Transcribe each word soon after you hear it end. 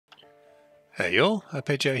Hey y'all,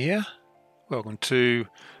 Arpeggio here. Welcome to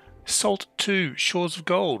Salt 2 Shores of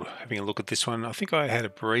Gold. Having a look at this one. I think I had a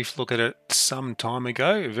brief look at it some time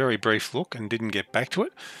ago, a very brief look, and didn't get back to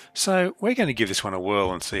it. So we're going to give this one a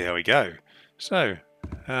whirl and see how we go. So,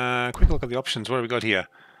 quick look at the options. What have we got here?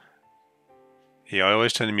 Yeah, I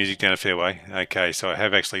always turn the music down a fair way. Okay, so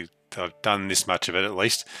I've done this much of it at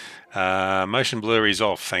least. Motion blur is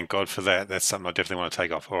off, thank God for that. That's something I definitely want to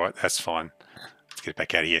take off. Alright, that's fine. Let's get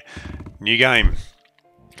back out of here. New game.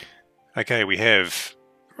 Okay, we have...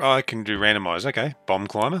 I can do randomize. Okay, bomb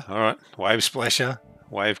climber. Alright, wave splasher,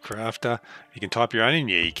 wave crafter. You can type your own in.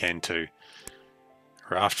 Yeah, you can too.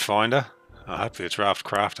 Raft finder. Hopefully it's raft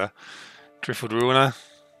crafter. Driftwood ruiner.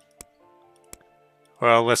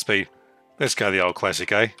 Well, let's go the old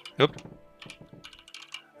classic, eh? Oop.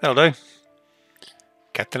 That'll do.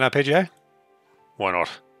 Captain Arpeggio? Why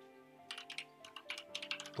not?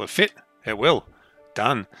 Will it fit? It will.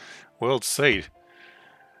 Done. World seed.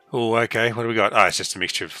 Oh, okay. What do we got? Oh, it's just a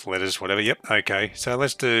mixture of letters, whatever. Yep. Okay. So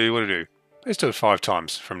let's do, what do we do? Let's do it 5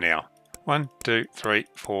 times from now. 1, 2, 3,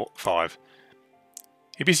 4, 5.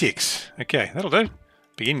 Ep6. Okay, that'll do.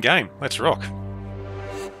 Begin game. Let's rock.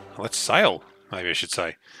 Let's sail, maybe I should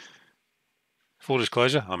say. Full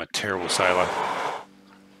disclosure, I'm a terrible sailor.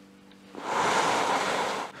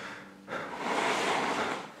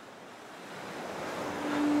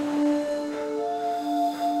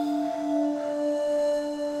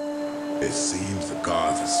 It seems the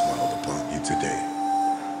gods have smiled upon you today.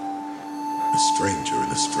 A stranger in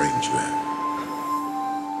a strange land.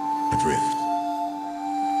 Adrift.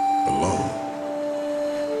 Alone.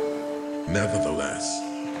 Nevertheless,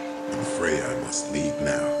 I'm afraid I must leave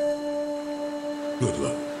now. Good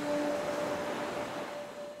luck.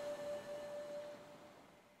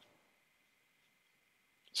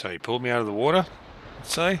 So he pulled me out of the water,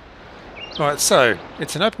 let's say. Alright, so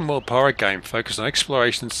it's an open world pirate game focused on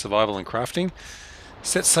exploration, survival and crafting.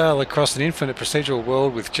 Set sail across an infinite procedural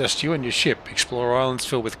world with just you and your ship. Explore islands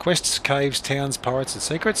filled with quests, caves, towns, pirates and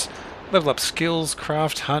secrets. Level up skills,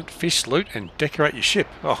 craft, hunt, fish, loot and decorate your ship.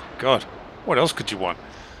 Oh god, what else could you want?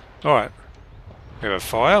 Alright, we have a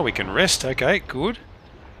fire, we can rest, okay, good.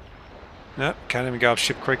 Nope, can't even go up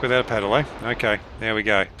Ship Creek without a paddle, eh? Okay, there we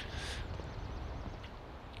go.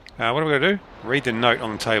 What are we going to do? Read the note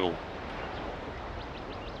on the table.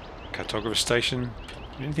 Cartographer station.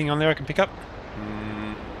 Anything on there I can pick up?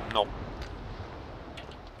 No.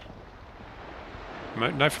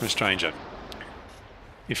 Note from a stranger.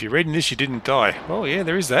 If you're reading this, you didn't die. Well, yeah,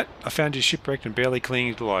 there is that. I found you shipwrecked and barely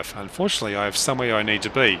clinging to life. Unfortunately, I have somewhere I need to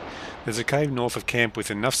be. There's a cave north of camp with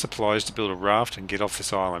enough supplies to build a raft and get off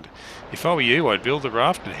this island. If I were you, I'd build the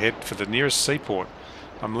raft and head for the nearest seaport.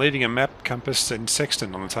 I'm leaving a map, compass and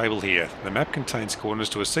sextant on the table here. The map contains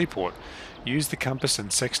coordinates to a seaport. Use the compass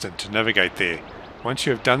and sextant to navigate there. Once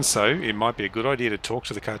you have done so, it might be a good idea to talk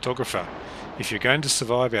to the cartographer. If you're going to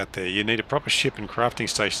survive out there, you need a proper ship and crafting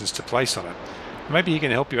stations to place on it. Maybe he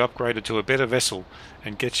can help you upgrade it to a better vessel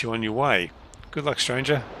and get you on your way. Good luck,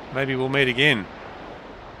 stranger. Maybe we'll meet again.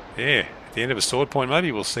 Yeah, at the end of a sword point,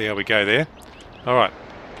 maybe we'll see how we go there. Alright.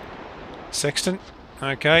 Sextant.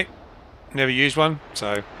 Okay. Never used one,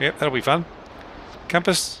 so yep, that'll be fun.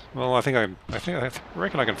 Compass. Well, I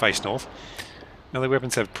reckon I can face north. Melee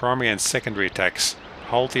weapons have primary and secondary attacks.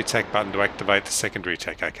 Hold the attack button to activate the secondary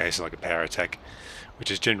attack. Okay, so like a power attack, which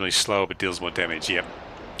is generally slower but deals more damage. Yep.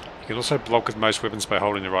 You can also block with most weapons by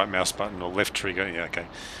holding the right mouse button or left trigger. Yeah, okay.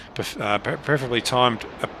 Preferably timed.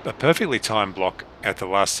 A perfectly timed block at the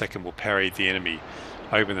last second will parry the enemy,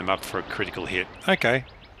 open them up for a critical hit. Okay.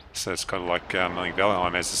 So it's kind of like I think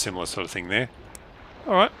Valheim has a similar sort of thing there.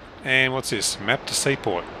 Alright, and what's this? Map to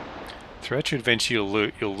seaport. Throughout your adventure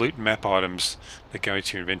you'll loot map items that go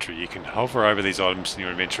into your inventory. You can hover over these items in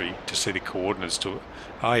your inventory to see the coordinates to...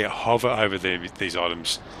 Oh yeah, hover over these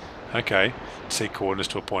items. Okay, to see coordinates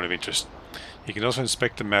to a point of interest. You can also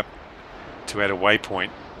inspect the map to add a waypoint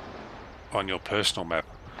on your personal map.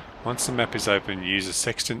 Once the map is open, use a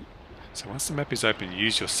sextant. So once the map is open,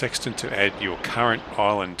 use your sextant to add your current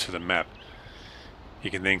island to the map.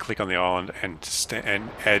 You can then click on the island and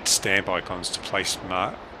add stamp icons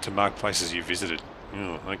to mark places you visited.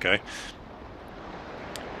 Oh, okay.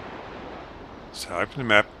 So open the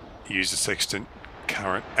map, use the sextant,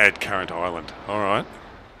 add current island. All right.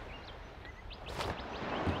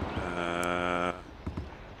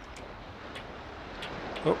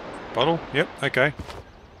 Oh, bottle. Yep. Okay.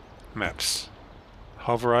 Maps.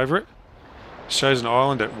 Hover over it. Shows an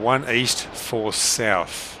island at 1 east, 4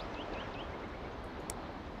 south.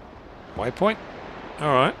 Waypoint?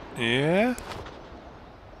 Alright, yeah.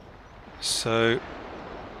 So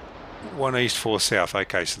 1 east, 4 south.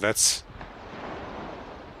 Okay, so that's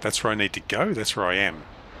That's where I need to go? That's where I am.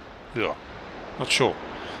 Ugh. Not sure.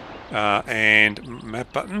 And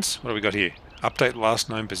map buttons. What do we got here? Update last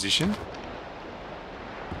known position.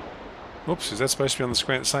 Oops, is that supposed to be on the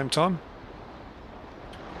screen at the same time?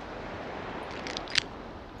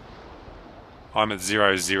 I'm at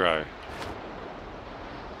 0, 0.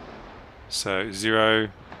 So 0,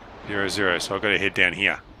 0, 0. So I've got to head down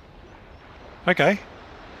here. Okay.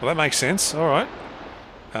 Well, that makes sense. Alright.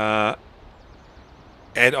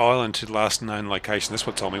 Add island to last known location. That's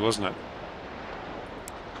what told me, wasn't it?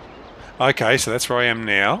 Okay, so that's where I am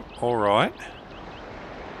now. Alright.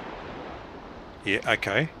 Yeah,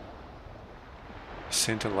 okay.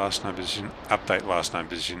 Center last known position. Update last known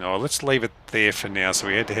position. Oh, let's leave it there for now. So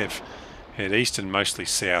we had to head east and mostly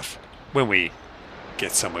south when we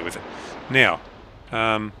get somewhere with it. Now,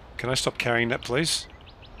 can I stop carrying that, please?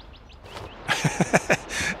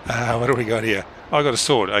 What do we got here? Oh, I got a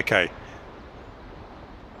sword. Okay.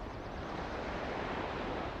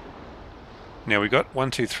 Now we got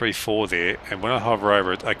 1, 2, 3, 4 there, and when I hover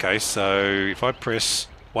over it, okay, so if I press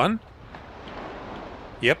 1,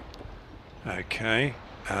 yep, okay,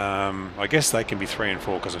 I guess they can be 3 and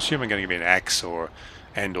 4 because I'm assuming I'm going to give me an axe or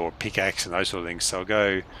pickaxe and those sort of things. So I'll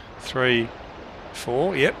go 3,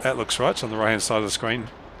 4, yep, that looks right. It's on the right hand side of the screen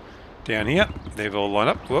down here. They've all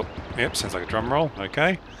lined up. Whoop, yep, sounds like a drum roll.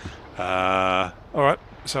 Okay, alright,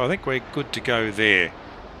 so I think we're good to go there.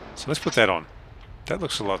 So let's put that on. That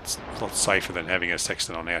looks a lot safer than having a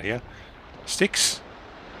sextant on out here. Sticks,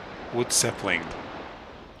 wood sapling.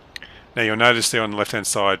 Now you'll notice there on the left hand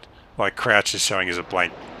side, like crouch is showing as a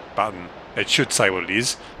blank button. It should say what it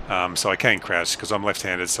is, so I can crouch because I'm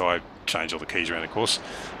left-handed, so I change all the keys around, of course,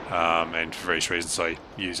 and for various reasons I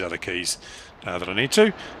use other keys that I need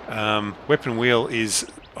to. Weapon wheel is,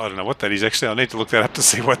 I don't know what that is actually. I need to look that up to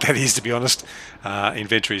see what that is, to be honest.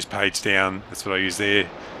 Inventory is page down. That's what I use there.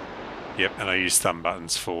 Yep, and I use thumb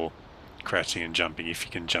buttons for crouching and jumping if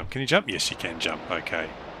you can jump. Can you jump? Yes, you can jump. Okay.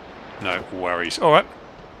 No worries. Alright.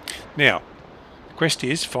 Now, the quest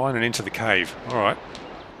is find and enter the cave. Alright.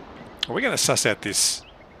 Well, we're going to suss out this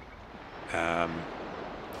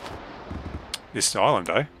this island,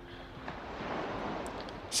 though.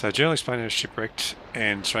 So, Journal explained how shipwrecked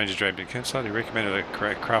and strangers dragged to the campsite. He recommended a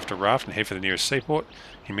craft a raft and head for the nearest seaport.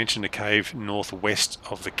 He mentioned a cave northwest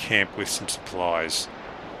of the camp with some supplies.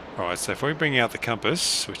 Alright, so if we bring out the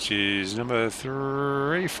compass, which is number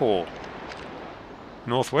 3, 4.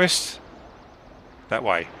 Northwest. That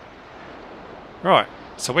way. Right,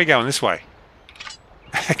 so we're going this way.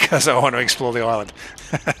 Because I want to explore the island.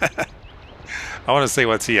 I want to see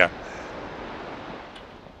what's here.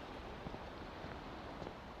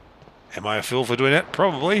 Am I a fool for doing that?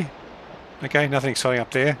 Probably. Okay, nothing exciting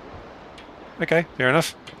up there. Okay, fair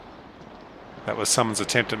enough. That was someone's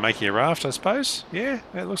attempt at making a raft, I suppose. Yeah,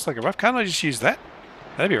 it looks like a raft. Can't I just use that?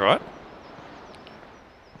 That'd be right.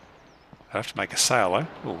 I'd have to make a sail, though.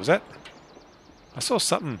 What was that? I saw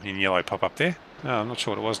something in yellow pop up there. No, I'm not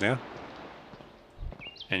sure what it was now.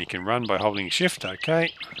 And you can run by holding shift.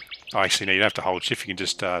 Okay. Oh, actually, no, you don't have to hold shift. You can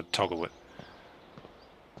just toggle it.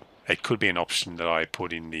 It could be an option that I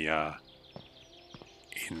put in the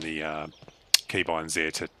keybinds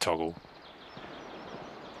there to toggle.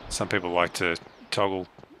 Some people like to toggle,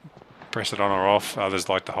 press it on or off. Others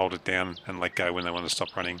like to hold it down and let go when they want to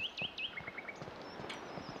stop running.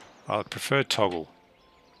 I prefer toggle.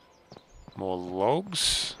 More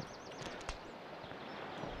logs.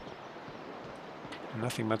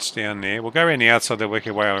 Nothing much down there. We'll go around the outside. They'll work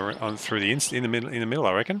our way on through the in the middle.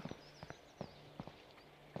 I reckon.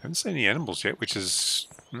 Haven't seen any animals yet, which is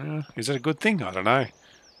that a good thing? I don't know.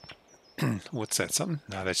 What's that? Something?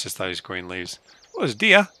 No, that's just those green leaves. Oh, there's a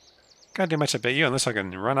deer. Can't do much about you unless I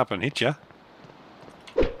can run up and hit you.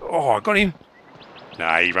 Oh, I got him.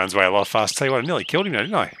 Nah, he runs away a lot fast. Tell you what, I nearly killed him,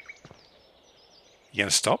 didn't I? You going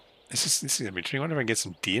to stop? This is going to be interesting. I wonder if I can get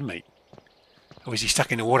some deer meat. Oh, is he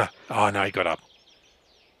stuck in the water? Oh, no, he got up.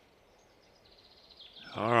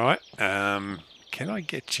 Alright. Can I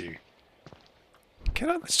get you? Can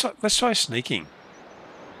I? Let's try sneaking.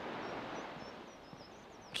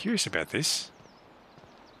 Curious about this.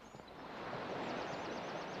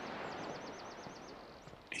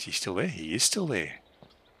 Is he still there? He is still there.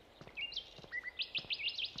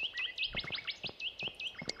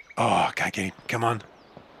 Oh, I can't get him. Come on.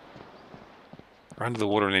 Run to the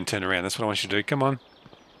water and then turn around. That's what I want you to do. Come on.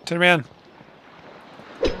 Turn around.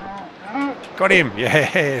 Got him.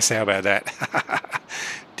 Yes. How about that?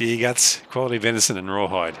 Deer guts, quality venison and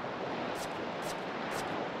rawhide.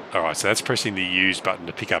 Alright, so that's pressing the use button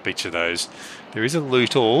to pick up each of those. There is a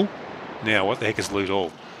loot all. Now, what the heck is loot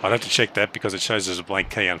all? I'd have to check that because it shows as a blank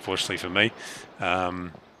key, unfortunately for me.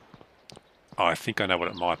 I think I know what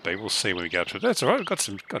it might be. We'll see when we go up to it. That's all right.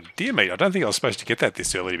 We've got deer meat. I don't think I was supposed to get that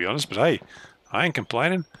this early, to be honest, but hey, I ain't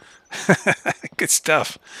complaining. Good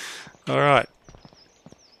stuff. All right.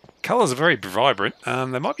 Colours are very vibrant.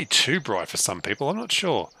 They might be too bright for some people. I'm not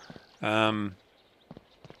sure. Oh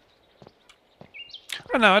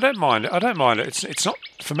no, I don't mind it. I don't mind it. It's not,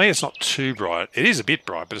 for me, it's not too bright. It is a bit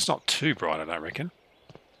bright, but it's not too bright, I don't reckon.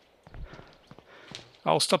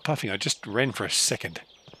 I'll stop puffing. I just ran for a second.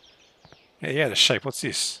 Yeah, the shape. What's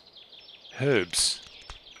this? Herbs.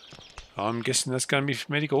 I'm guessing that's going to be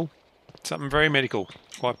medical. Something very medical,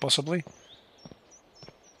 quite possibly.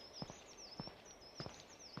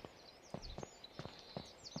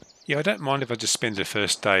 Yeah, I don't mind if I just spend the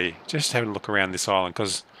first day just having a look around this island,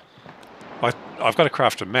 because I've got to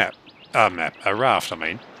craft a raft, I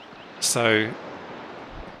mean. So,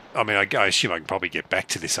 I mean, I assume I can probably get back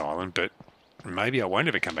to this island, but maybe I won't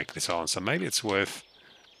ever come back to this island, so maybe it's worth...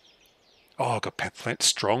 Oh, I've got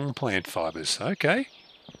strong plant fibres. Okay.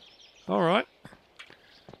 All right.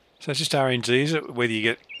 So it's just RNG, is it? Whether you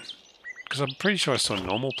get... Because I'm pretty sure I saw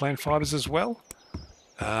normal plant fibres as well.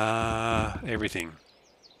 Everything.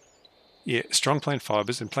 Yeah, strong plant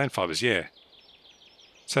fibres and plant fibres, yeah.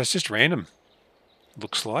 So it's just random.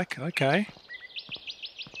 Looks like. Okay.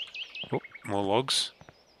 Oh, more logs.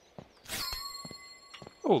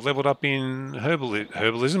 Oh, leveled up in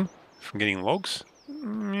herbalism from getting logs.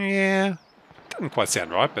 Yeah. Doesn't quite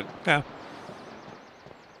sound right, but yeah.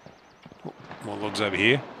 Oh, more logs over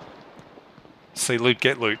here. See loot,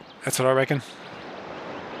 get loot. That's what I reckon.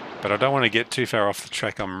 But I don't want to get too far off the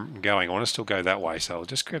track I'm going. I want to still go that way, so I'll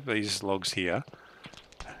just grab these logs here.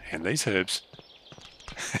 And these herbs.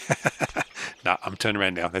 No, I'm turned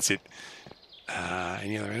around now. That's it.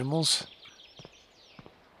 Any other animals?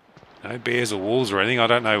 No bears or wolves or anything. I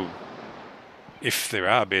don't know if there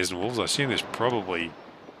are bears and wolves. I assume there's probably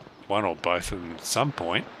one or both of them at some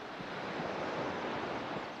point.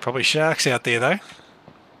 Probably sharks out there, though.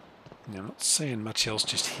 Now, I'm not seeing much else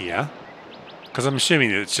just here. Because I'm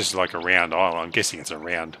assuming that it's just like a round island. I'm guessing it's a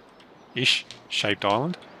round-ish shaped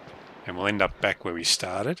island. And we'll end up back where we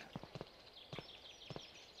started.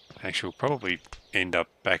 Actually, we'll probably end up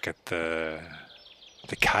back at the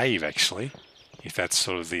cave, actually. If that's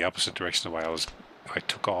sort of the opposite direction of the way I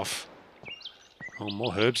took off. Oh,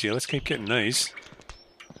 more herbs. Yeah, let's keep getting these.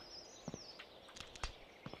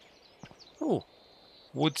 Oh,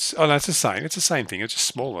 woods. Oh, no, it's the same. It's the same thing. It's just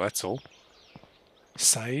smaller, that's all.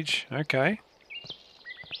 Sage. Okay.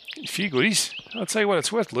 A few goodies. I'll tell you what,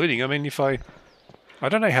 it's worth looting. I mean, if I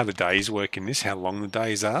don't know how the days work in this, how long the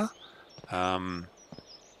days are.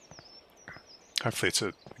 Hopefully it's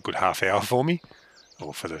a good half hour for me.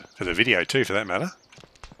 Or for the video too, for that matter.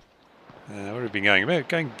 What have we been going about?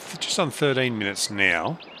 Going just on 13 minutes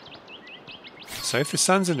now. So if the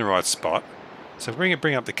sun's in the right spot, so if we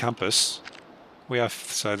bring up the compass, we are,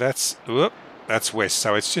 so that's west.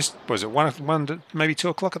 So it's just, was it 1 to maybe 2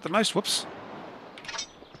 o'clock at the most? Whoops.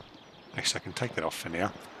 Actually, I can take that off for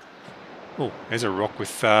now. Oh, there's a rock with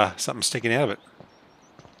something sticking out of it.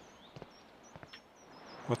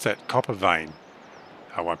 What's that? Copper vein.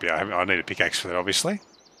 I won't be able, I need a pickaxe for that, obviously.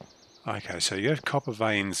 Okay, so you have copper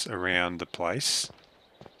veins around the place,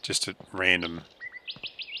 just at random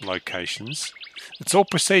locations. It's all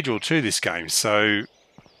procedural too, this game, so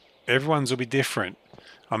everyone's will be different.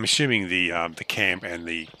 I'm assuming the camp and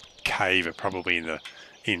the cave are probably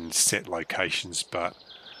in set locations, but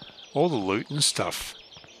all the loot and stuff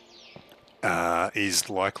is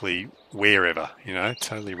likely wherever, you know,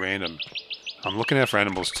 totally random. I'm looking out for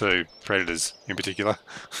animals too, predators in particular.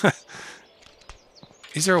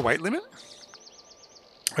 Is there a weight limit?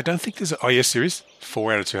 I don't think there's a... Oh, yes, there is.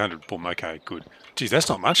 4 out of 200. Boom, okay, good. Geez, that's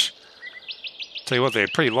not much. Tell you what, they're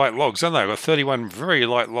pretty light logs, aren't they? I've got 31 very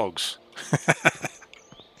light logs.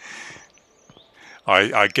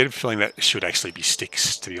 I get a feeling that should actually be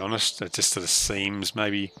sticks, to be honest. It just sort of seems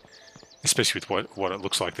maybe, especially with what it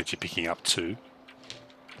looks like that you're picking up too.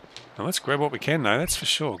 Now let's grab what we can though, that's for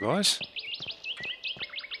sure, guys.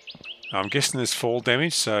 I'm guessing there's fall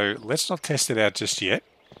damage, so let's not test it out just yet.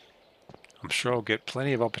 I'm sure I'll get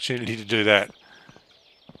plenty of opportunity to do that.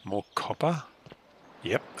 More copper.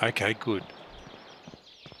 Yep, okay, good.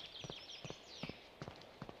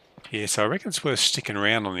 Yeah, so I reckon it's worth sticking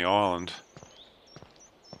around on the island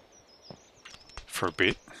for a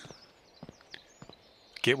bit.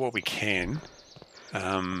 Get what we can.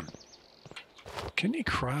 Can you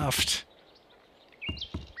craft...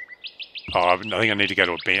 Oh, I think I need to go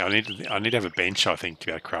to a bench. I need to have a bench, I think, to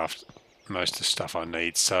be able to craft most of the stuff I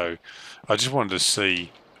need. So I just wanted to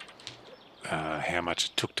see how much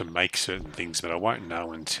it took to make certain things, but I won't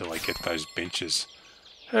know until I get those benches.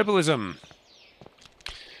 Herbalism.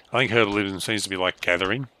 I think herbalism seems to be like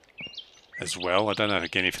gathering as well. I don't know,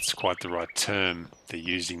 again, if it's quite the right term they're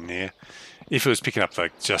using there. If it was picking up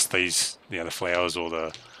like just these, the flowers or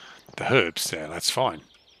the herbs, yeah, that's fine.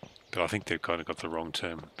 But I think they've kind of got the wrong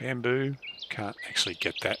term. Bamboo, can't actually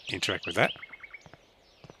get that, interact with that.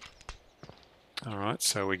 Alright,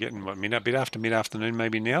 so we're getting, what, a bit after mid-afternoon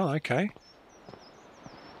maybe now? Okay.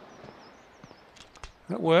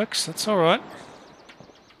 That works, that's alright.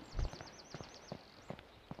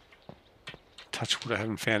 Touch wood, I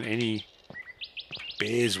haven't found any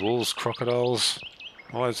bears, wolves, crocodiles,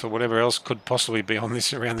 or whatever else could possibly be on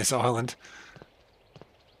this, around this island.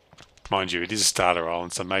 Mind you, it is a starter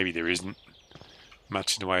island, so maybe there isn't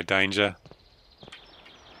much in the way of danger.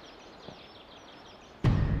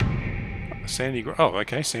 Sandy Grotto. Oh,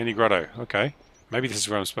 okay, Sandy Grotto. Okay. Maybe this is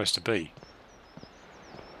where I'm supposed to be.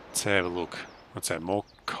 Let's have a look. What's that? More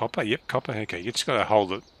copper? Yep, copper. Okay, you just got to hold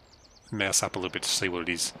the mouse up a little bit to see what it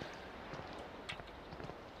is.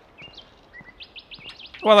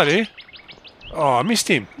 Well, I do. Oh, I missed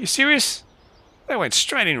him. You serious? They went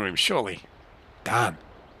straight into him, surely. Darn.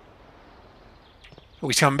 Oh,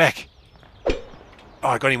 he's coming back. Oh,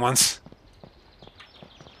 I got him once.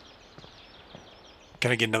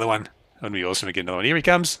 Can I get another one? That'd be awesome to get another one. Here he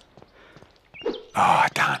comes. Oh,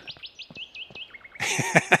 darn.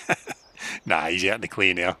 Nah, he's out in the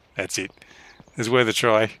clear now. That's it. It's worth a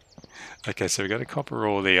try. Okay, so we got a copper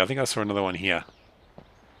ore there. I think I saw another one here.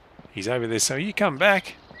 He's over there, so you come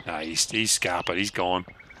back. No, he's scarpered. He's gone.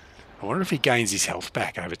 I wonder if he gains his health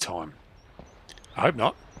back over time. I hope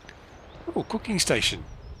not. Oh, cooking station.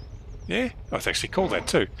 Yeah, oh, it's actually called that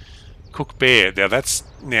too. Cook bear.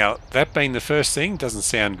 Now that being the first thing doesn't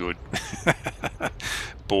sound good.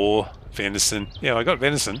 Boar, venison. Yeah, I got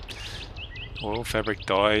venison. Oil, fabric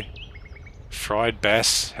dye, fried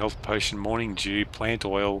bass, health potion, morning dew, plant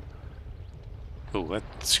oil. Oh, that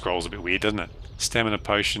scroll's a bit weird, doesn't it? Stamina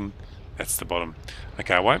potion. That's the bottom.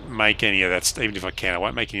 Okay, I won't make any of that. Even if I can, I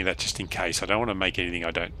won't make any of that just in case. I don't want to make anything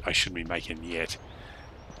I shouldn't be making yet.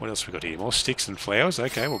 What else we got here? More sticks and flowers.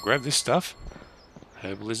 Okay, we'll grab this stuff.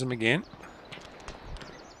 Herbalism again.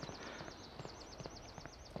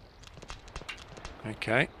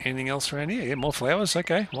 Okay, anything else around here? Yeah, more flowers.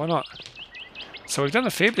 Okay, why not? So we've done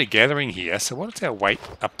a fair bit of gathering here. So what's our weight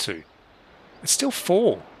up to? It's still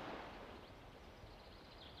 4.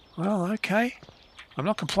 Well, okay. I'm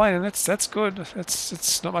not complaining. That's good.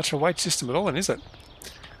 It's not much of a weight system at all, then, is it?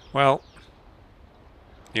 Well,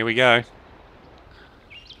 here we go.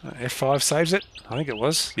 F5 saves it. I think it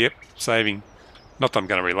was. Yep, saving. Not that I'm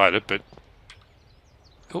going to reload it, but...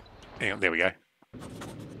 Oh, hang on, there we go.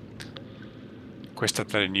 Quest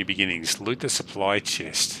updated, new beginnings. Loot the supply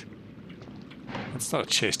chest. That's not a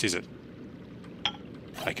chest, is it?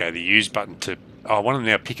 Okay, the use button to... Oh, I want to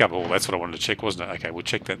now pick up all. That's what I wanted to check, wasn't it? Okay, we'll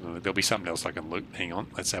check that. There'll be something else I can loot. Hang on,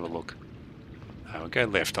 let's have a look. We'll go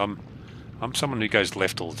left. I'm someone who goes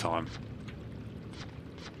left all the time.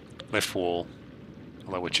 Left wall.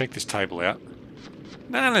 Although we'll check this table out.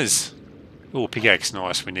 Bananas! Oh, pickaxe,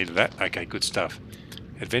 nice. We needed that. Okay, good stuff.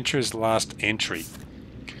 Adventurer's last entry.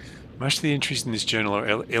 Most of the entries in this journal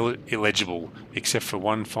are illegible, except for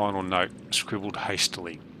one final note, scribbled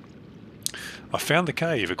hastily. I found the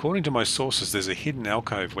cave. According to my sources, there's a hidden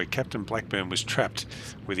alcove where Captain Blackburn was trapped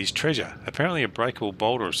with his treasure. Apparently a breakable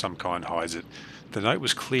boulder of some kind hides it. The note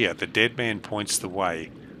was clear. The dead man points the way.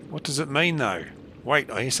 What does it mean, though? Wait,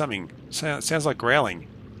 I hear something. Sounds like growling.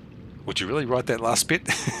 Would you really write that last bit?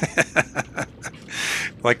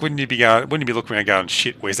 Like, wouldn't you be looking around going,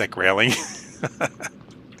 shit, where's that growling?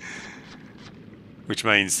 Which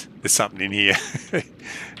means there's something in here.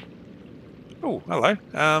 Oh, hello.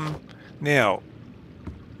 Now,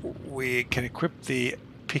 we can equip the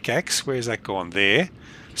pickaxe. Where's that gone? There.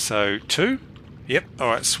 So, 2? Yep.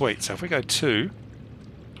 Alright, sweet. So if we go 2,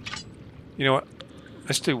 you know what?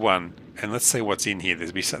 Let's do 1, and let's see what's in here.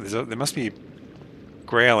 There must be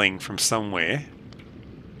growling from somewhere.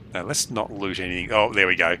 No, let's not loot anything. Oh, there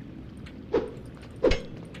we go.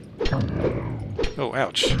 Oh,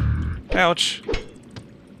 ouch. Ouch.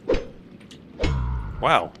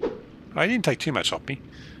 Wow. I didn't take too much off me.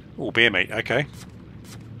 Oh, bear meat. Okay.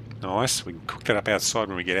 Nice. We can cook that up outside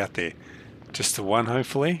when we get out there. Just the one,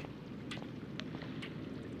 hopefully.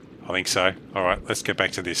 I think so. Alright, let's get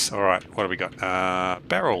back to this. Alright, what have we got?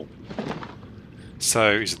 Barrel.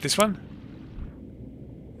 So, is it this one?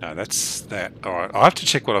 No, that's that. Alright, I'll have to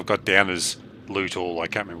check what I've got down as loot all. I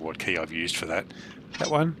can't remember what key I've used for that. That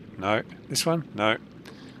one? No. This one? No.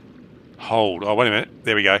 Hold. Oh, wait a minute.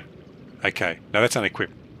 There we go. Okay. No, that's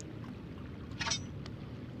unequipped.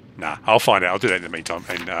 Nah, I'll find out. I'll do that in the meantime.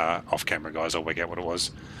 And off camera, guys, I'll work out what it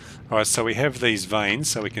was. Alright, so we have these veins,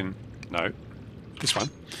 so we can... No, this one.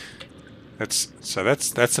 That's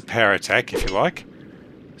a power attack, if you like.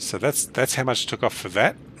 So that's how much it took off for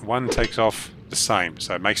that. One takes off the same,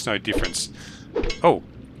 so it makes no difference. Oh,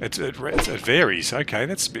 it varies. Okay,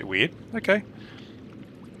 that's a bit weird. Okay.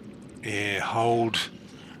 Yeah, hold.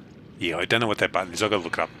 Yeah, I don't know what that button is. I've got to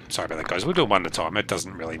look it up. Sorry about that, guys. We'll do it one at a time. It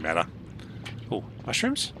doesn't really matter. Oh,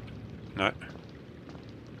 mushrooms? No.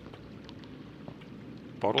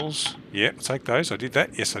 Bottles? Yeah, I'll take those. I did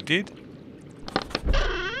that. Yes, I did.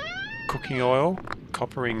 Cooking oil,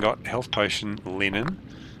 copper ingot, health potion, linen,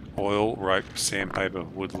 oil, rope, sandpaper,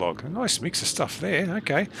 wood log. A nice mix of stuff there.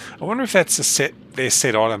 Okay. I wonder if that's they're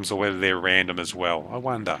set items or whether they're random as well. I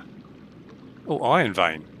wonder. Oh, iron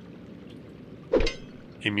vein.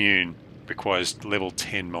 Immune. Requires level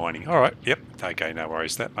 10 mining. Alright, yep. Okay, no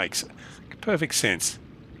worries. That makes perfect sense.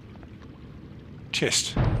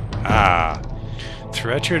 Chest. Ah.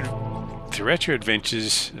 Throughout your adventure,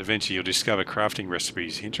 you'll discover crafting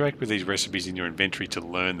recipes. Interact with these recipes in your inventory to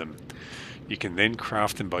learn them. You can then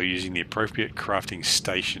craft them by using the appropriate crafting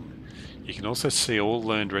station. You can also see all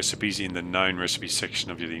learned recipes in the known recipes section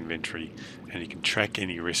of your inventory, and you can track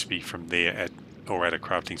any recipe from there at a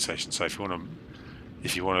crafting station. So if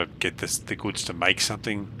you want to get the goods to make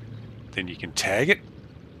something, then you can tag it.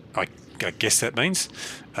 I guess that means.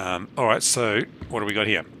 Alright, so what do we got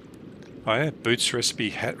here? Oh yeah, boots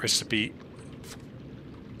recipe, hat recipe,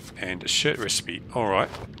 and a shirt recipe. Alright,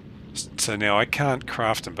 so now I can't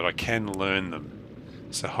craft them, but I can learn them.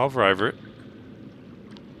 So hover over it.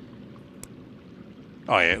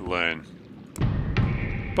 Oh yeah, learn.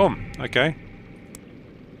 Boom, okay.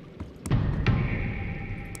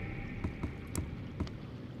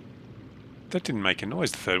 That didn't make a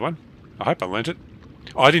noise, the third one. I hope I learnt it.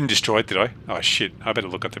 Oh, I didn't destroy it, did I? Oh shit, I better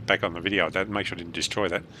look at the back on the video at that and make sure I didn't destroy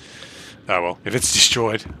that. Oh well, if it's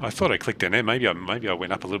destroyed, I thought I clicked down there. Maybe I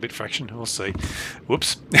went up a little bit fraction. We'll see.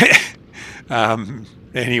 Whoops.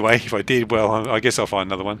 Anyway, if I did, well, I guess I'll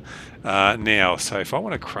find another one. Now, so if I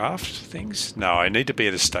want to craft things, no, I need to be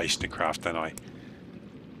at a station to craft, don't I?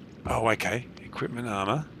 Oh, okay. Equipment,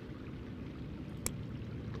 armor.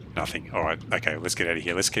 Nothing. All right. Okay, let's get out of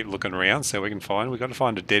here. Let's keep looking around so we can find. We've got to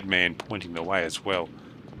find a dead man pointing the way as well.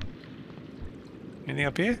 Anything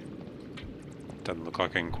up here? Doesn't look like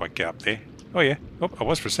I can quite get up there. Oh yeah. Oh, I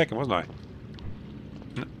was for a second, wasn't I?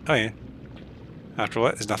 Oh yeah. After all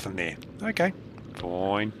that, there's nothing there. Okay.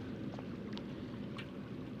 Fine.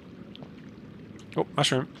 Oh,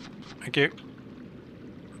 mushroom. Thank you.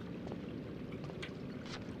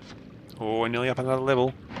 Oh, nearly up another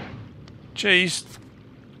level. Jeez.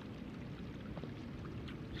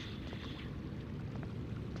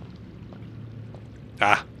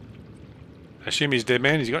 Ah. I assume he's a dead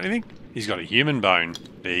man. Has he got anything? He's got a human bone.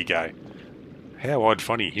 There you go. How odd,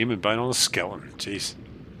 funny. Human bone on a skeleton. Jeez.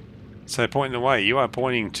 So pointing the way. You are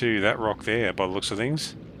pointing to that rock there by the looks of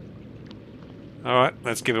things. Alright,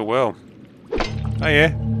 let's give it a whirl. Oh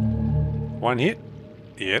yeah. One hit.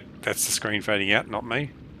 Yep, that's the screen fading out, not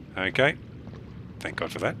me. Okay. Thank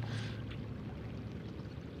God for that.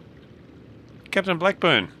 Captain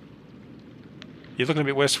Blackburn. You're looking a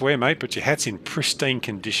bit worse for wear, mate, but your hat's in pristine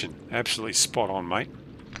condition. Absolutely spot on, mate.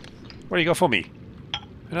 What do you got for me?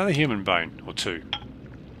 Another human bone, or two.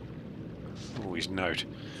 Oh, his note.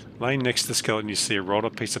 Laying next to the skeleton, you see a rolled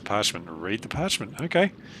up piece of parchment. Read the parchment.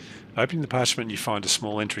 Okay. Opening the parchment, you find a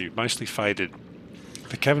small entry, mostly faded.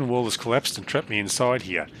 The cavern wall has collapsed and trapped me inside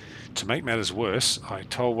here. To make matters worse, I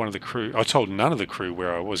told none of the crew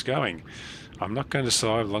where I was going. I'm not going to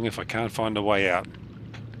survive long if I can't find a way out.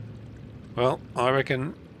 Well, I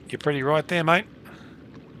reckon you're pretty right there, mate.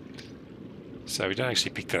 So we don't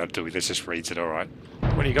actually pick that up, do we? That just reads it, alright.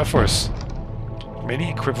 What do you got for us?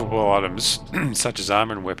 Many equipable items, such as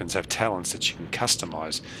armor and weapons, have talents that you can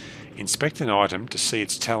customize. Inspect an item to see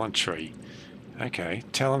its talent tree. Okay,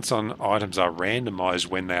 talents on items are randomized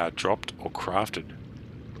when they are dropped or crafted.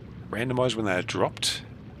 Randomized when they are dropped?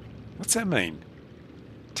 What's that mean?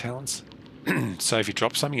 Talents? So if you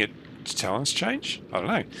drop something, its talents change? I don't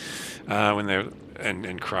know. When they're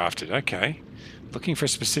and crafted. Okay. Looking for a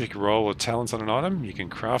specific role or talents on an item, you can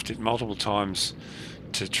craft it multiple times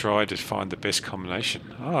to try to find the best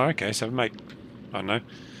combination. Oh, okay. So make, I don't know,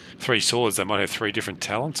 3 swords. They might have 3 different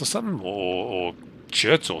talents or something, or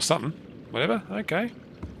shirts or something. Whatever. Okay.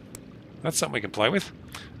 That's something we can play with.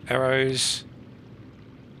 Arrows.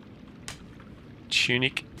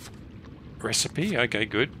 Tunic. Recipe. Okay,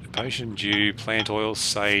 good. Potion, dew, plant oil,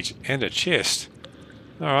 sage, and a chest.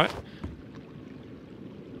 Alright.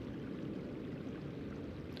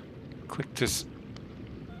 Click this.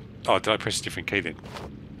 Oh, did I press a different key then?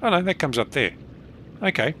 Oh no, that comes up there.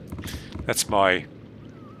 Okay. That's my...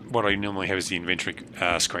 What I normally have is the inventory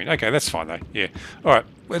screen. Okay, that's fine though. Yeah. Alright.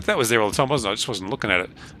 Well, that was there all the time, wasn't it? I just wasn't looking at it.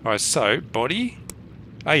 Alright, so, body.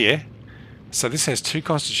 Oh, yeah. So this has 2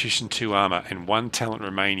 constitution, 2 armor, and 1 talent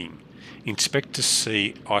remaining. Inspect to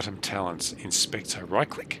see item talents. Inspect, so right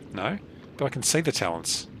click? No. But I can see the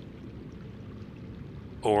talents.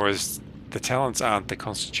 Or is the talents aren't the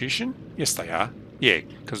constitution? Yes, they are. Yeah,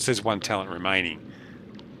 because it says 1 talent remaining.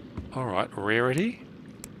 Alright, rarity.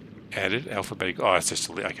 Added, alphabetical. Oh, it's just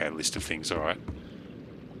a list of things, alright.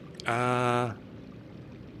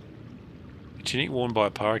 Tunic worn by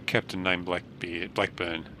a pirate captain named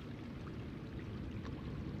Blackburn.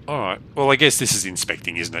 Alright, well I guess this is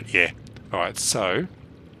inspecting, isn't it? Yeah. Alright, so...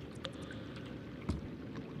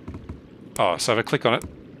 Oh, so if I click on it...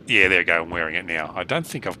 Yeah, there you go, I'm wearing it now. I don't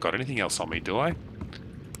think I've got anything else on me, do I?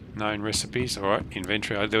 Known recipes, alright,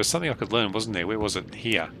 inventory. There was something I could learn, wasn't there? Where was it?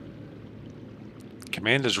 Here.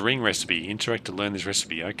 Commander's ring recipe. Interact to learn this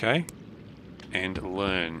recipe, okay. And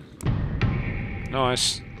learn.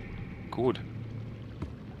 Nice. Good.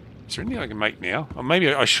 Is there anything I can make now? Or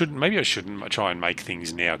maybe I shouldn't. Maybe I shouldn't try and make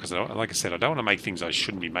things now because, like I said, I don't want to make things I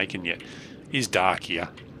shouldn't be making yet. It is dark here.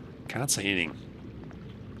 Can't see anything.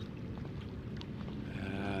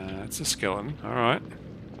 It's a skeleton. All right.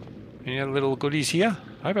 Any other little goodies here?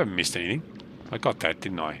 I hope I haven't missed anything. I got that,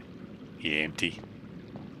 didn't I? Yeah, empty.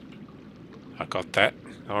 I got that.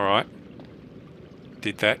 All right.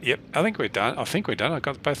 Did that. Yep. I think we're done. I think we're done. I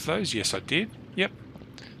got both of those. Yes, I did. Yep.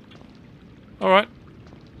 All right.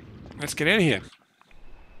 Let's get out of here.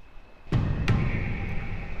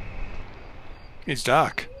 It's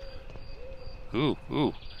dark. Ooh,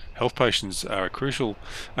 ooh. Health potions are crucial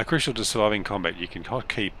to surviving combat. You can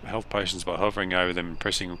hotkey health potions by hovering over them and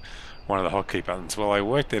pressing one of the hotkey buttons. Well, I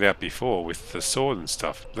worked that out before with the sword and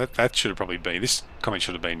stuff. That should have probably been... This comment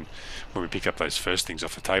should have been when we pick up those first things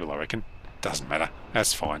off the table, I reckon. Doesn't matter.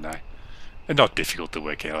 That's fine, though. And not difficult to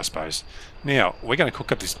work out, I suppose. Now, we're going to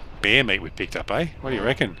cook up this bear meat we picked up, eh? What do you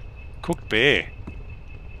reckon? Cooked bear.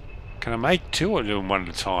 Can I make 2 or do them 1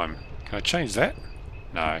 at a time? Can I change that?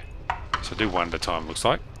 No. So do 1 at a time, looks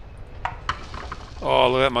like.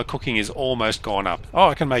 Oh, look at that. My cooking is almost gone up. Oh,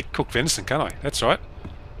 I can make cooked venison, can't I? That's right.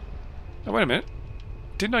 Oh, wait a minute.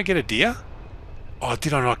 Didn't I get a deer? Oh,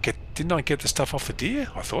 did I not get... Didn't I get the stuff off the deer?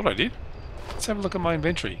 I thought I did. Let's have a look at my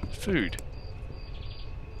inventory. Food.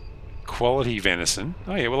 Quality venison.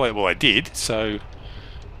 Oh, yeah, well, I did, so...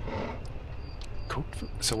 Cooked...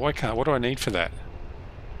 So why can't... What do I need for that?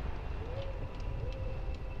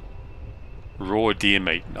 Raw deer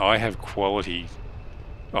meat. I have quality...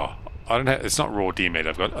 Oh, I don't have... It's not raw deer meat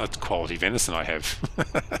I've got. It's quality venison I have.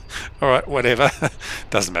 Alright, whatever.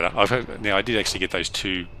 Doesn't matter. Now, I did actually get those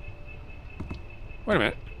 2... Wait a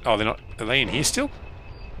minute. Oh, they're not... Are they in here still?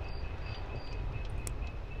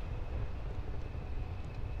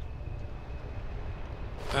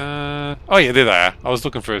 Oh yeah, there they are. I was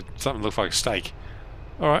looking for something that looked like a steak.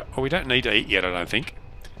 Alright, well we don't need to eat yet, I don't think.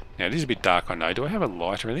 Now it is a bit dark, I know. Do I have a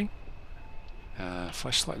light or anything?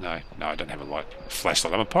 Flashlight? No, I don't have a light.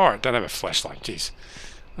 Flashlight. I'm a pirate, don't have a flashlight, jeez.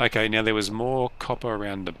 Okay, now there was more copper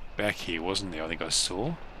around the back here, wasn't there? I think I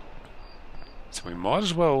saw. So we might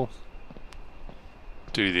as well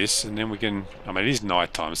do this, and then we can... I mean, it is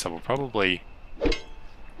night time, so we'll probably...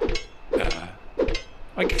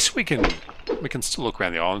 I guess we can still look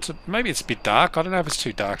around the island. So maybe it's a bit dark. I don't know if it's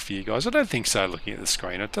too dark for you guys. I don't think so, looking at the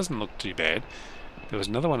screen. It doesn't look too bad. There was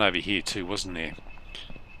another one over here too, wasn't there?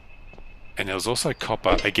 And there was also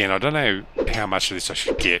copper. Again, I don't know how much of this I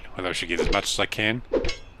should get. Whether I should get as much as I can.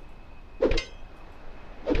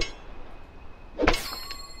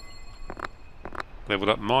 Leveled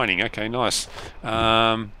up mining. Okay, nice.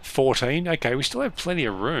 14. Okay, we still have plenty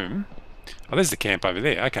of room. Oh, there's the camp over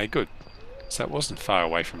there. Okay, good. So it wasn't far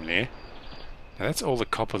away from there. Now that's all the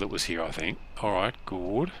copper that was here, I think. Alright,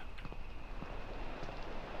 good.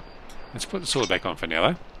 Let's put the sword back on for now,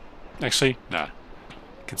 though. Actually, nah.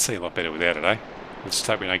 Can see a lot better without it, eh? Let's just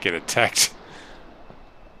hope we don't get attacked.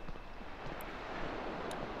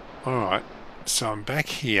 Alright, so I'm back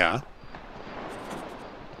here.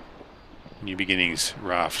 New beginnings,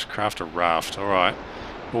 raft. Craft a raft, alright.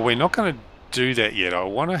 Well, we're not going to do that yet. I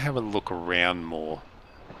want to have a look around more.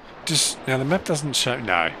 Just now, the map doesn't show.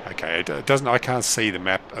 No, okay, it doesn't. I can't see the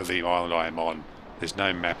map of the island I am on. There's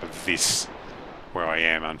no map of this where I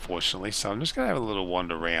am, unfortunately. So I'm just going to have a little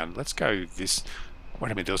wander around. Let's go this.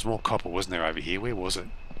 Wait a minute, there was more copper, wasn't there, over here? Where was it?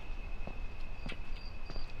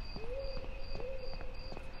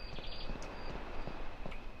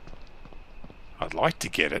 I'd like to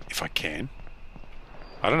get it if I can.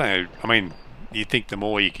 I don't know. I mean, you'd think the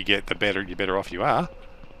more you could get, the better off you are.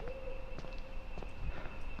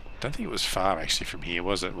 Don't think it was far actually from here,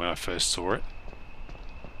 was it, when I first saw it?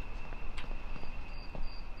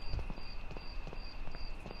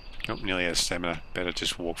 Oh, nearly out of stamina. Better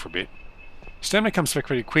just walk for a bit. Stamina comes back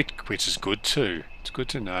pretty quick, which is good too. It's good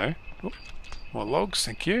to know. Oh, more logs,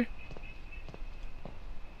 thank you.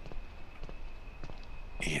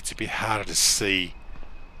 Yeah, it's a bit harder to see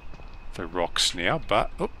the rocks now,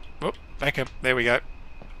 but... Oh, back up. There we go.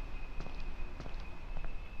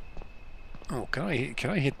 Oh, can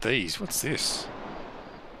I hit these? What's this?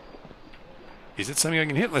 Is it something I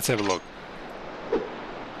can hit? Let's have a look.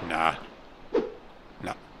 Nah.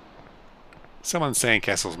 No. Someone's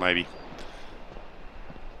sandcastles, maybe.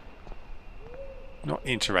 Not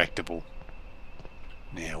interactable.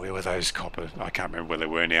 Now, where were those copper? I can't remember where they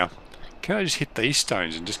were now. Can I just hit these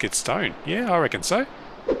stones and just get stone? Yeah, I reckon so.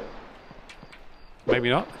 Maybe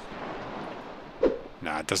not.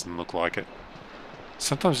 Nah, it doesn't look like it.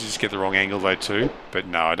 Sometimes you just get the wrong angle though too, but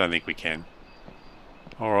no, I don't think we can.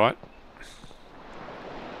 Alright.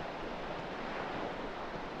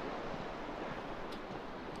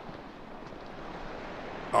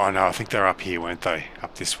 Oh no, I think they're up here, weren't they?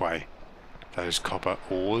 Up this way. Those copper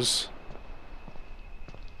ores.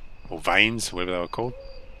 Or veins, whatever they were called.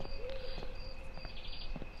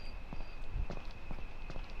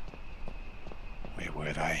 Where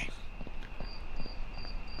were they?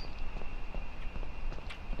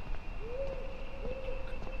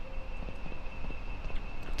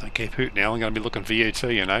 Don't keep hooting now, I'm going to be looking for you too,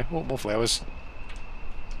 you know. Oh, more flowers.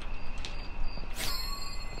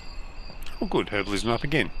 Oh good, herbalism up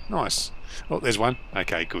again. Nice. Oh, there's one.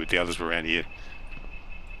 Okay, good. The others were around here.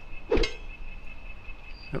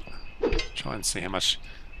 Oh, try and see how much...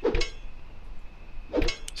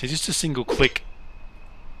 See, just a single click.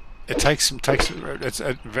 It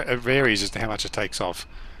varies as to how much it takes off.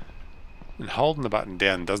 And holding the button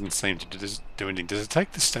down doesn't seem to do anything. Does it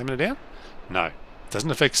take the stamina down? No. It doesn't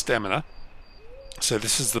affect stamina. So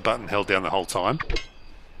this is the button held down the whole time.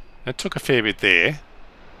 It took a fair bit there.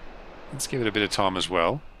 Let's give it a bit of time as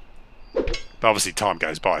well. But obviously time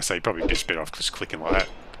goes by, so you're probably just better off just clicking like that,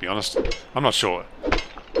 to be honest. I'm not sure.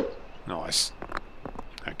 Nice.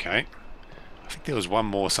 Okay. I think there was one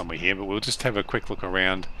more somewhere here, but we'll just have a quick look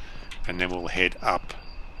around and then we'll head up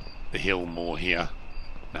the hill more here.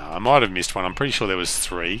 No, I might have missed one. I'm pretty sure there was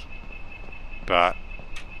 3. But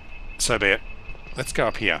so be it. Let's go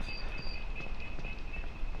up here.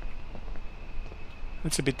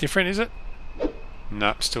 That's a bit different, is it?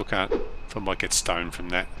 No, still can't. I might get stone from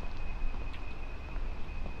that.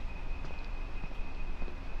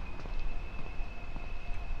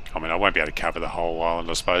 I mean, I won't be able to cover the whole island,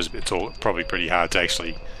 I suppose, but it's all probably pretty hard to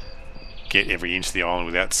actually get every inch of the island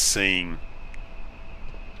without seeing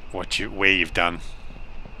where you've done.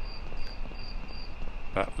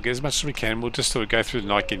 But we'll get as much as we can. We'll just sort of go through the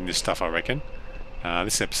night getting this stuff, I reckon.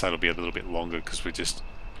 This episode will be a little bit longer because we're just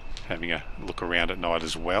having a look around at night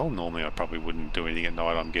as well. Normally I probably wouldn't do anything at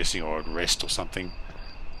night, I'm guessing, or I'd rest or something.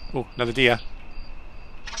 Oh, another deer.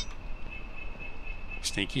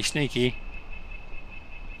 Sneaky, sneaky.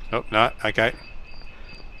 Oh, no, okay.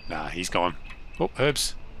 Nah, he's gone. Oh,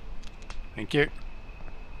 herbs. Thank you.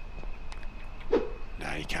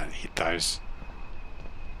 No, you can't hit those.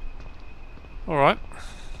 Alright.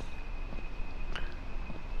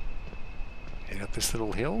 Head up this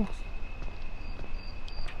little hill.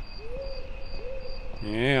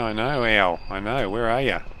 Yeah, I know, Owl. I know. Where are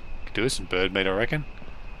you? Could do with some bird meat, I reckon.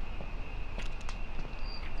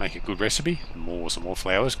 Make a good recipe. Some more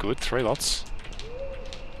flowers. Good. 3 lots.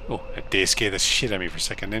 Oh, that deer scared the shit out of me for a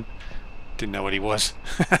second then. Didn't know what he was.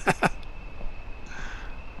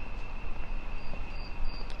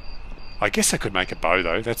 I guess I could make a bow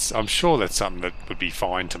though. I'm sure that's something that would be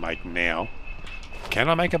fine to make now. Can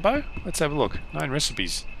I make a bow? Let's have a look. 9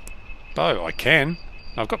 recipes. Bow, I can.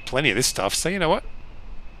 I've got plenty of this stuff, so you know what?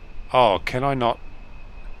 Oh, can I not?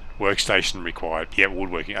 Workstation required. Yeah,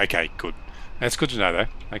 woodworking. Okay, good. That's good to know though.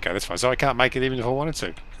 Okay, that's fine. So I can't make it even if I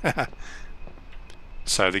wanted to.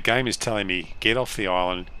 So the game is telling me, get off the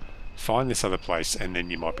island, find this other place, and then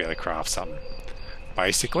you might be able to craft something.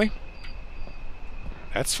 Basically.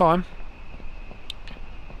 That's fine.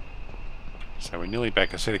 So we're nearly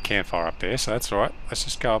back. I see the campfire up there, so that's alright. Let's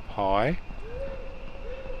just go up high.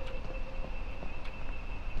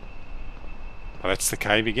 Oh, that's the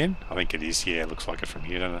cave again? I think it is. Yeah, it looks like it from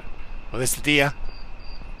here, doesn't it? Well, there's the deer.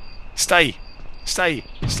 Stay! Stay!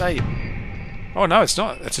 Stay! Oh, no, it's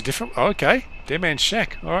not. That's a different... Oh, okay. Dead Man's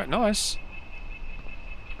Shack. Alright, nice.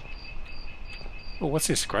 Oh, what's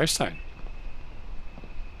this? Gravestone.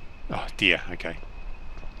 Oh, deer. Okay.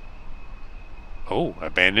 Oh,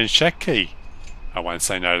 abandoned shack key. I won't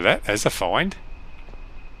say no to that. As a find.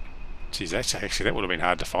 Geez, actually that would have been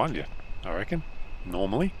hard to find you, I reckon.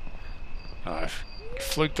 Normally. I've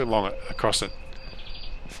fluked along across it.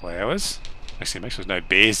 Flowers. Actually, make sure there's no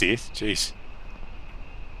bears here. Jeez.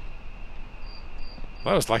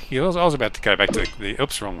 Well, I was lucky. I was about to go back to the...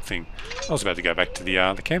 Oops, wrong thing. I was about to go back to the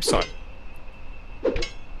campsite.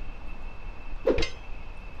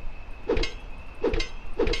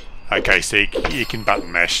 Okay, so you can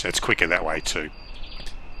button mash. That's quicker that way too.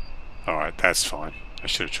 Alright, that's fine. I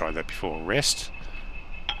should have tried that before. Rest.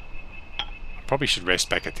 I probably should rest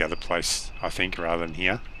back at the other place, I think, rather than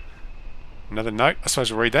here. Another note. I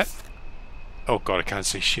suppose we'll read that. Oh god, I can't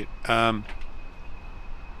see shit.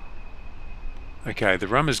 Okay, the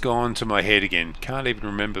rum has gone to my head again. Can't even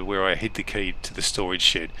remember where I hid the key to the storage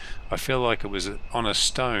shed. I feel like it was on a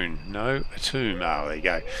stone. No, a tomb. Oh, there you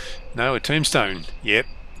go. No, a tombstone. Yep,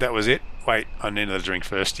 that was it. Wait, I need another drink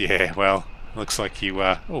first. Yeah, well, looks like you...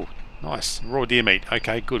 oh, nice. Raw deer meat.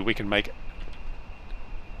 Okay, good. We can make it.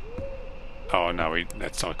 Oh, no,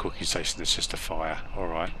 that's not a cooking station. It's just a fire.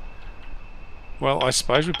 Alright. Well, I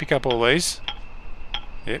suppose we pick up all these.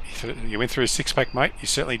 Yep, you went through a six-pack, mate. You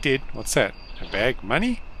certainly did. What's that? A bag?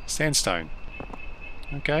 Money? Sandstone.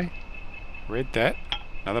 Okay. Read that.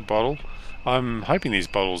 Another bottle. I'm hoping these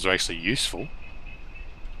bottles are actually useful.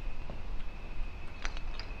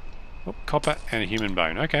 Oh, copper and a human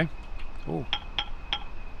bone. Okay. Ooh.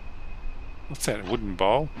 What's that? A wooden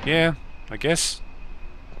bowl? Yeah, I guess.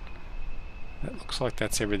 That looks like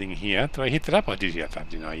that's everything here. Did I hit that up? I did hit that up,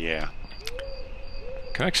 didn't I? Yeah.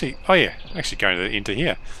 Can I actually... Oh yeah, actually go into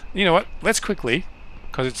here. You know what? Let's quickly...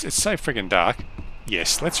 Because it's so friggin' dark.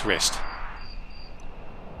 Yes, let's rest.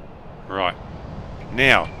 Right.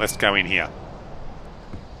 Now, let's go in here.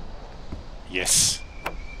 Yes.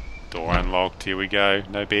 Door unlocked. Here we go.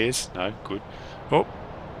 No bears? No? Good. Oh.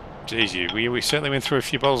 Geez, we certainly went through a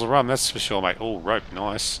few bottles of rum, that's for sure, mate. Oh, rope.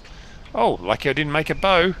 Nice. Oh, lucky I didn't make a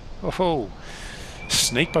bow. Oh.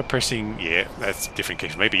 Sneak by pressing... Yeah, that's a different key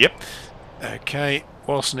for me, but yep. Okay.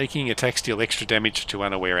 While sneaking, attacks deal extra damage to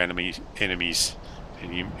unaware enemies.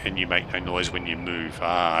 And you make no noise when you move.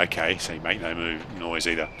 Ah, okay, so you make no noise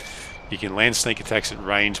either. You can land sneak attacks at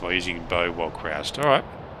range by using bow while crouched. Alright,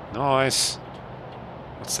 nice.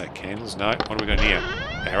 What's that, candles? No, what have we got here?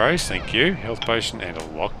 Arrows, thank you. Health potion and a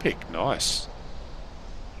lockpick. Nice.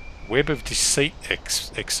 Web of Deceit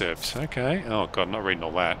excerpts. Okay. Oh god, I'm not reading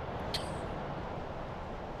all that.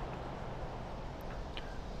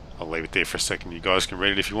 I'll leave it there for a second. You guys can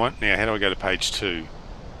read it if you want. Now, how do I go to page 2?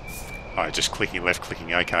 Oh, just clicking left,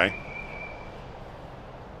 clicking OK.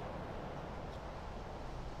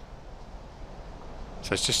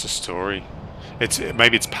 So it's just a story.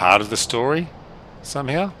 Maybe it's part of the story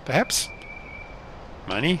somehow, perhaps.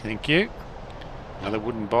 Money, thank you. Another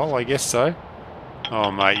wooden bowl, I guess so.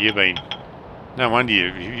 Oh mate, you've been... No wonder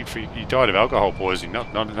you died of alcohol poisoning,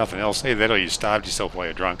 nothing else. Either that or you starved yourself while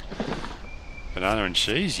you're drunk. Banana and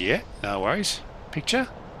cheese, yeah, no worries. Picture?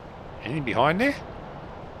 Anything behind there?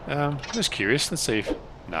 Just curious. Let's see if...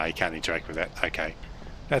 No, you can't interact with that. Okay.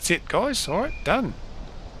 That's it, guys. Alright, done.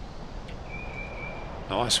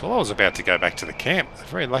 Nice. Well, I was about to go back to the camp.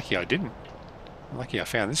 Very lucky I didn't. Lucky I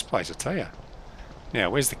found this place, I tell you. Now,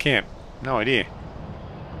 where's the camp? No idea.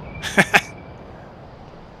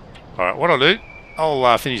 Alright, what I'll do,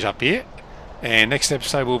 I'll finish up here. And next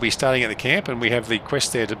episode we'll be starting at the camp, and we have the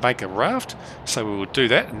quest there to make a raft. So we will do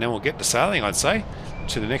that, and then we'll get to sailing, I'd say,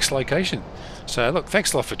 to the next location. So look,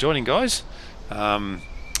 thanks a lot for joining, guys.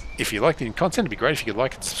 If you like the content, it'd be great if you could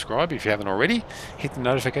like and subscribe if you haven't already. Hit the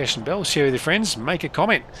notification bell, share with your friends, make a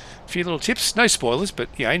comment. A few little tips, no spoilers, but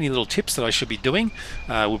yeah, any little tips that I should be doing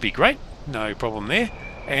would be great. No problem there.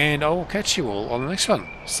 And I will catch you all on the next one.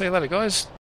 See you later, guys.